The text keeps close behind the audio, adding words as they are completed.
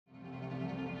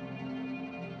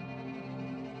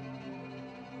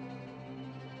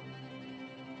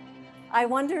I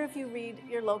wonder if you read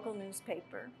your local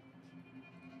newspaper.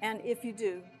 And if you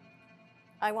do,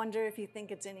 I wonder if you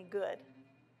think it's any good.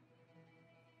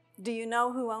 Do you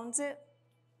know who owns it?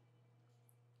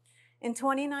 In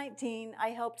 2019, I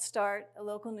helped start a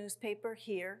local newspaper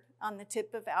here on the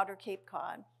tip of Outer Cape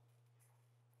Cod.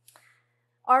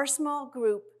 Our small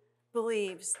group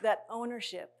believes that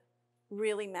ownership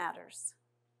really matters.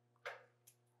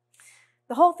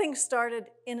 The whole thing started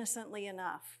innocently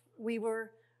enough. We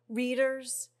were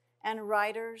readers and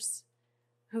writers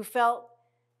who felt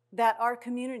that our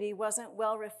community wasn't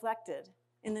well reflected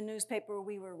in the newspaper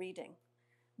we were reading.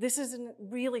 This is a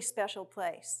really special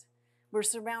place. We're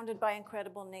surrounded by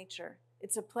incredible nature.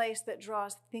 It's a place that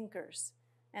draws thinkers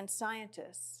and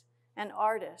scientists and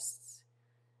artists.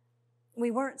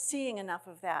 We weren't seeing enough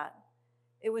of that.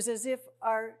 It was as if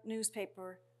our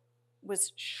newspaper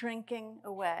was shrinking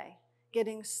away,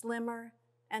 getting slimmer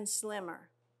and slimmer.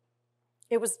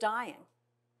 It was dying.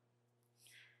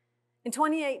 In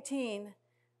 2018,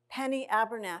 Penny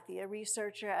Abernathy, a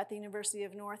researcher at the University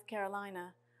of North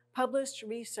Carolina, published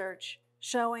research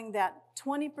showing that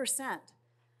 20%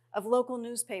 of local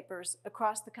newspapers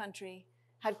across the country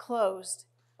had closed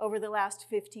over the last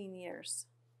 15 years.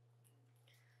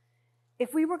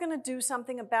 If we were going to do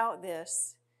something about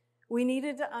this, we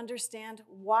needed to understand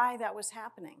why that was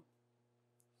happening.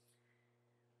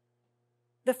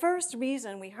 The first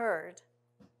reason we heard,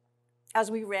 as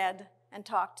we read and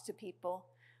talked to people,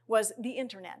 was the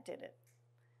internet did it.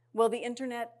 Well, the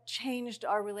internet changed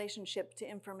our relationship to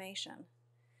information.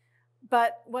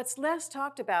 But what's less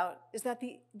talked about is that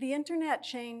the internet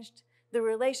changed the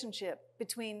relationship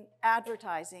between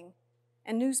advertising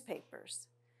and newspapers.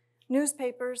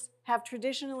 Newspapers have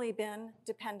traditionally been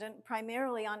dependent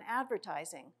primarily on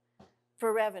advertising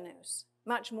for revenues,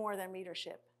 much more than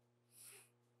readership.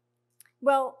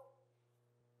 Well,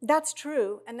 that's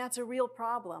true, and that's a real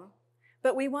problem.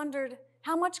 But we wondered,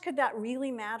 how much could that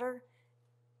really matter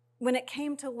when it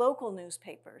came to local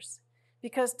newspapers?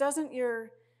 Because doesn't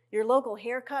your local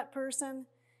haircut person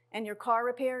and your car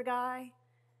repair guy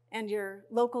and your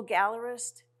local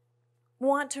gallerist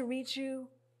want to reach you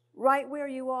right where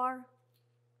you are?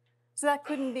 So that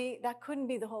couldn't be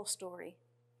the whole story.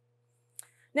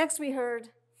 Next we heard,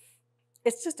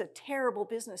 it's just a terrible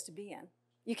business to be in.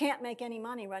 You can't make any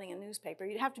money running a newspaper.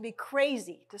 You'd have to be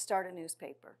crazy to start a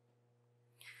newspaper.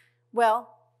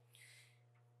 Well,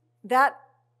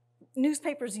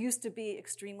 newspapers used to be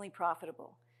extremely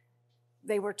profitable.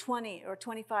 They were 20 or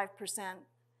 25%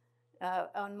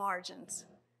 on margins.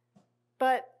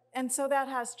 And so that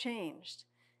has changed.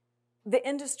 The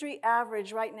industry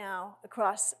average right now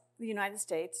across the United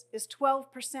States is 12%.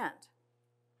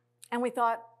 And we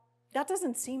thought, that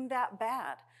doesn't seem that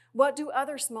bad. What do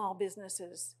other small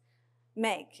businesses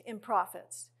make in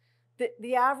profits?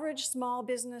 The average small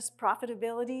business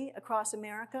profitability across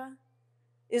America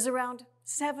is around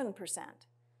 7%.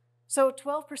 So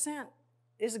 12%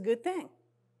 is a good thing.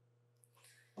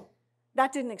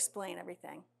 That didn't explain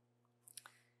everything.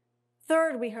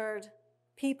 Third, we heard,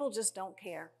 people just don't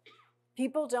care.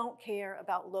 People don't care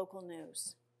about local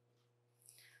news.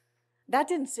 That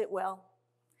didn't sit well,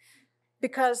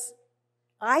 because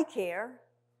I care,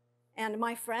 and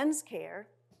my friends cared,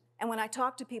 and when I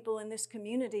talked to people in this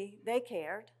community, they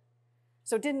cared.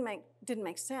 So it didn't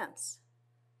make sense.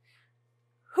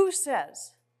 Who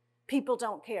says people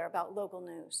don't care about local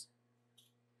news?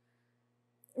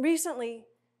 Recently,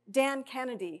 Dan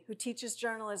Kennedy, who teaches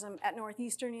journalism at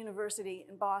Northeastern University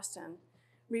in Boston,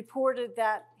 reported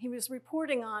that he was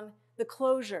reporting on the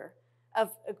closure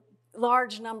of a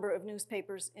large number of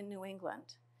newspapers in New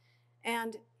England.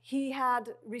 And he had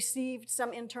received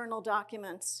some internal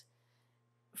documents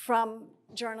from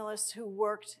journalists who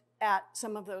worked at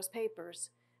some of those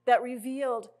papers that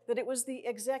revealed that it was the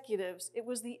executives, it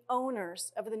was the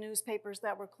owners of the newspapers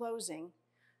that were closing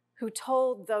who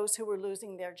told those who were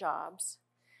losing their jobs,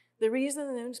 the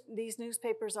reason these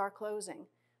newspapers are closing,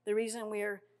 the reason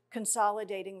we're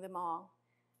consolidating them all,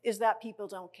 is that people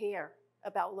don't care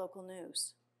about local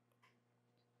news.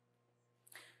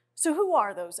 So who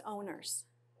are those owners?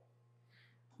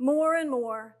 More and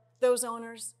more, those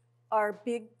owners are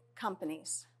big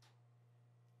companies.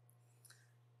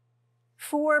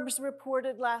 Forbes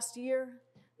reported last year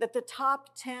that the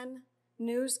top 10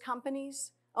 news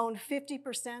companies own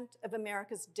 50% of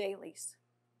America's dailies.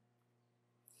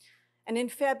 And in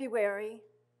February,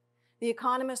 The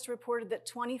Economist reported that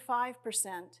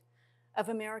 25% of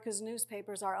America's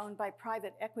newspapers are owned by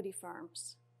private equity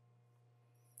firms.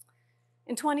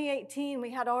 In 2018,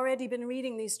 we had already been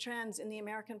reading these trends in the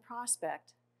American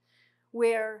Prospect,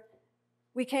 where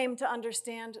we came to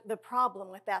understand the problem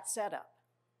with that setup.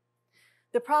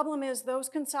 The problem is those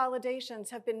consolidations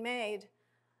have been made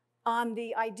on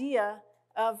the idea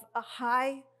of a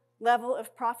high level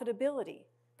of profitability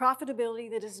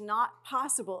that is not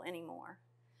possible anymore.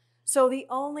 So the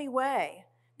only way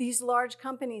these large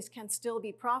companies can still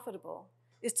be profitable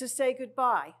is to say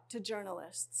goodbye to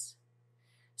journalists,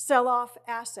 sell off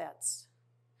assets,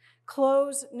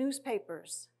 close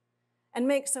newspapers, and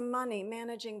make some money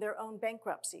managing their own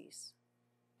bankruptcies.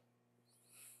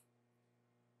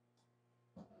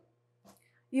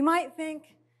 You might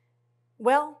think,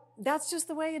 well, that's just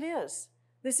the way it is.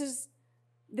 This is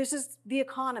the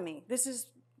economy. This is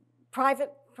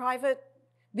private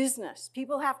business.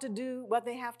 People have to do what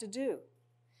they have to do.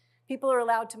 People are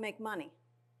allowed to make money.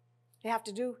 They have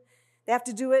to do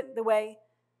it the way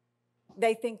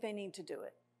they think they need to do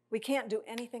it. We can't do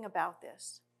anything about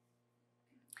this.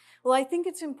 Well, I think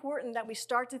it's important that we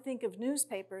start to think of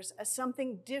newspapers as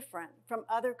something different from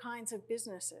other kinds of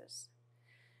businesses.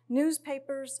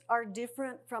 Newspapers are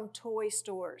different from toy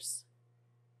stores,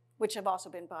 which have also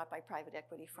been bought by private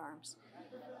equity firms.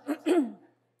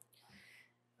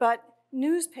 But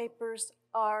newspapers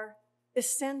are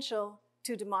essential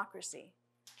to democracy.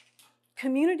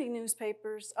 Community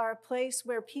newspapers are a place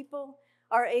where people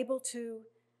are able to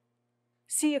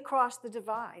see across the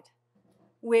divide,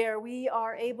 where we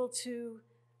are able to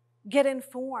get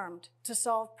informed to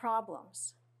solve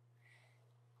problems.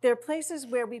 They're places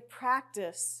where we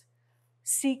practice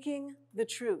seeking the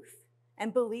truth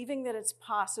and believing that it's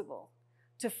possible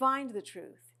to find the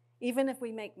truth, even if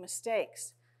we make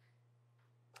mistakes.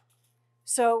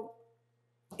 So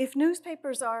if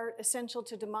newspapers are essential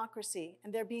to democracy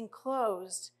and they're being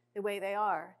closed the way they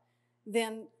are,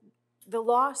 then the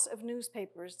loss of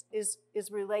newspapers is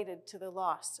related to the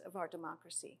loss of our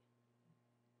democracy.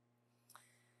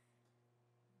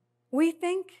 We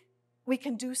think we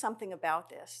can do something about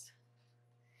this.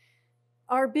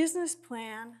 Our business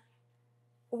plan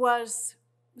was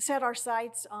set our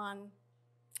sights on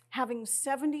having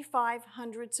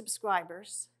 7,500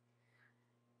 subscribers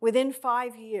within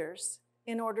 5 years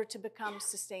in order to become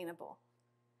sustainable.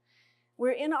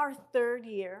 We're in our 3rd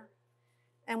year,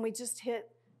 and we just hit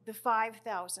the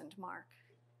 5,000 mark.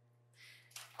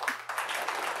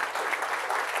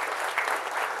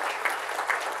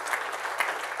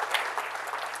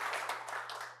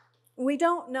 We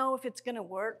don't know if it's going to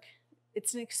work.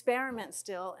 It's an experiment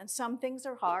still, and some things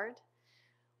are hard.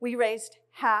 We raised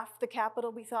half the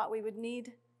capital we thought we would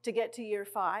need to get to year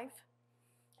 5.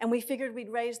 And we figured we'd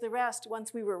raise the rest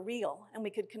once we were real and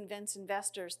we could convince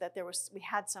investors that we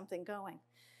had something going.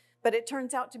 But it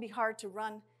turns out to be hard to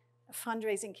run a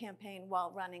fundraising campaign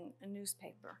while running a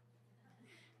newspaper.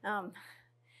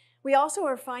 We also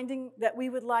are finding that we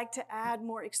would like to add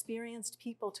more experienced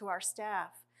people to our staff,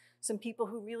 some people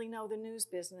who really know the news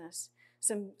business,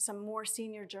 some more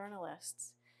senior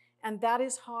journalists. And that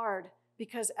is hard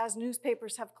because as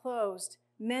newspapers have closed,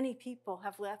 many people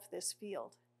have left this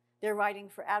field. They're writing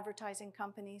for advertising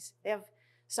companies, they have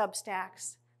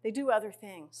Substacks, they do other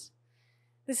things.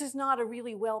 This is not a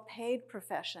really well-paid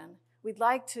profession. We'd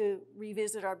like to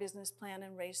revisit our business plan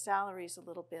and raise salaries a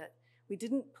little bit. We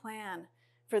didn't plan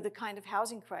for the kind of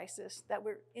housing crisis that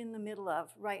we're in the middle of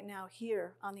right now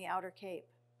here on the Outer Cape.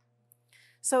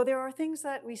 So there are things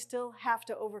that we still have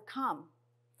to overcome,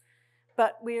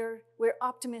 but we're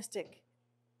optimistic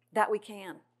that we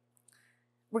can.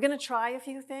 We're going to try a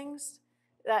few things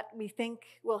that we think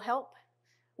will help.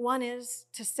 One is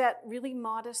to set really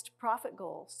modest profit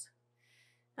goals.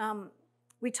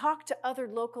 We talked to other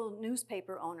local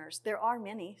newspaper owners. There are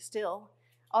many still,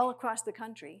 all across the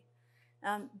country.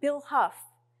 Bill Huff,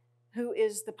 who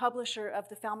is the publisher of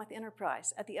the Falmouth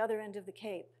Enterprise at the other end of the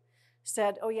Cape,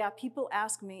 said, oh yeah, people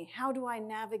ask me, how do I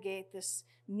navigate this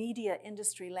media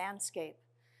industry landscape?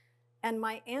 And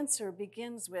my answer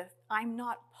begins with, I'm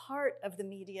not part of the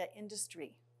media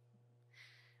industry.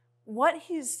 What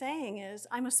he's saying is,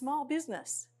 I'm a small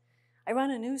business. I run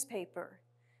a newspaper.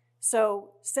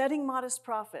 So setting modest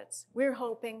profits, we're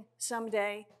hoping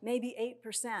someday maybe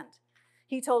 8%.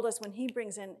 He told us when he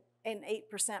brings in an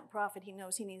 8% profit, he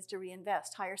knows he needs to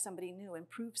reinvest, hire somebody new,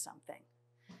 improve something.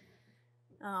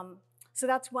 So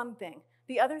that's one thing.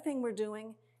 The other thing we're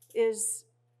doing is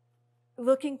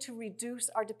looking to reduce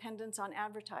our dependence on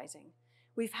advertising.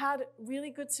 We've had really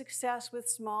good success with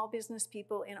small business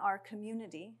people in our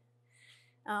community,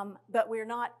 but we're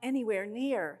not anywhere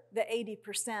near the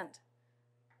 80%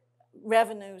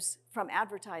 revenues from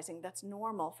advertising that's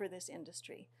normal for this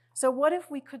industry. So what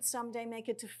if we could someday make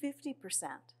it to 50%?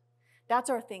 That's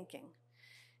our thinking.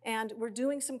 And we're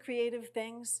doing some creative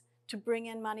things to bring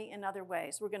in money in other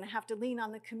ways. We're going to have to lean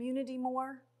on the community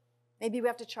more Maybe we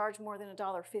have to charge more than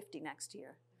 $1.50 next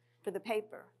year for the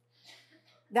paper.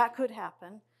 That could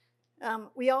happen.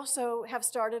 We also have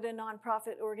started a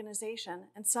nonprofit organization,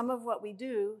 and some of what we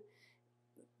do,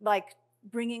 like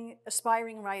bringing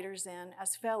aspiring writers in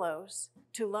as fellows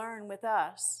to learn with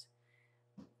us,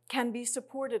 can be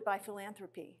supported by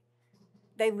philanthropy.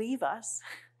 They leave us,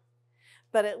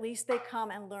 but at least they come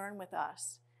and learn with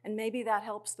us, and maybe that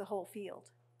helps the whole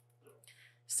field.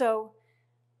 So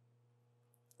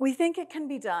we think it can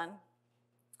be done,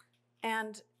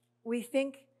 and we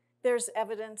think there's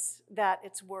evidence that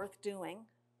it's worth doing.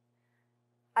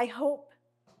 I hope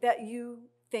that you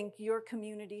think your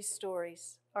community's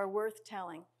stories are worth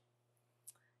telling.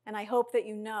 And I hope that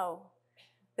you know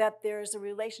that there's a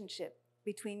relationship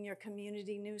between your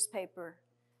community newspaper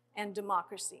and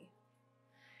democracy.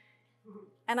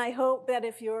 And I hope that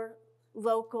if your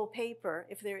local paper,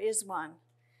 if there is one,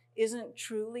 isn't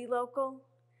truly local,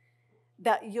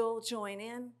 that you'll join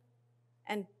in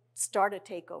and start a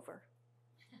takeover.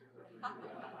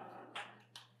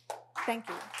 Thank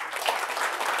you.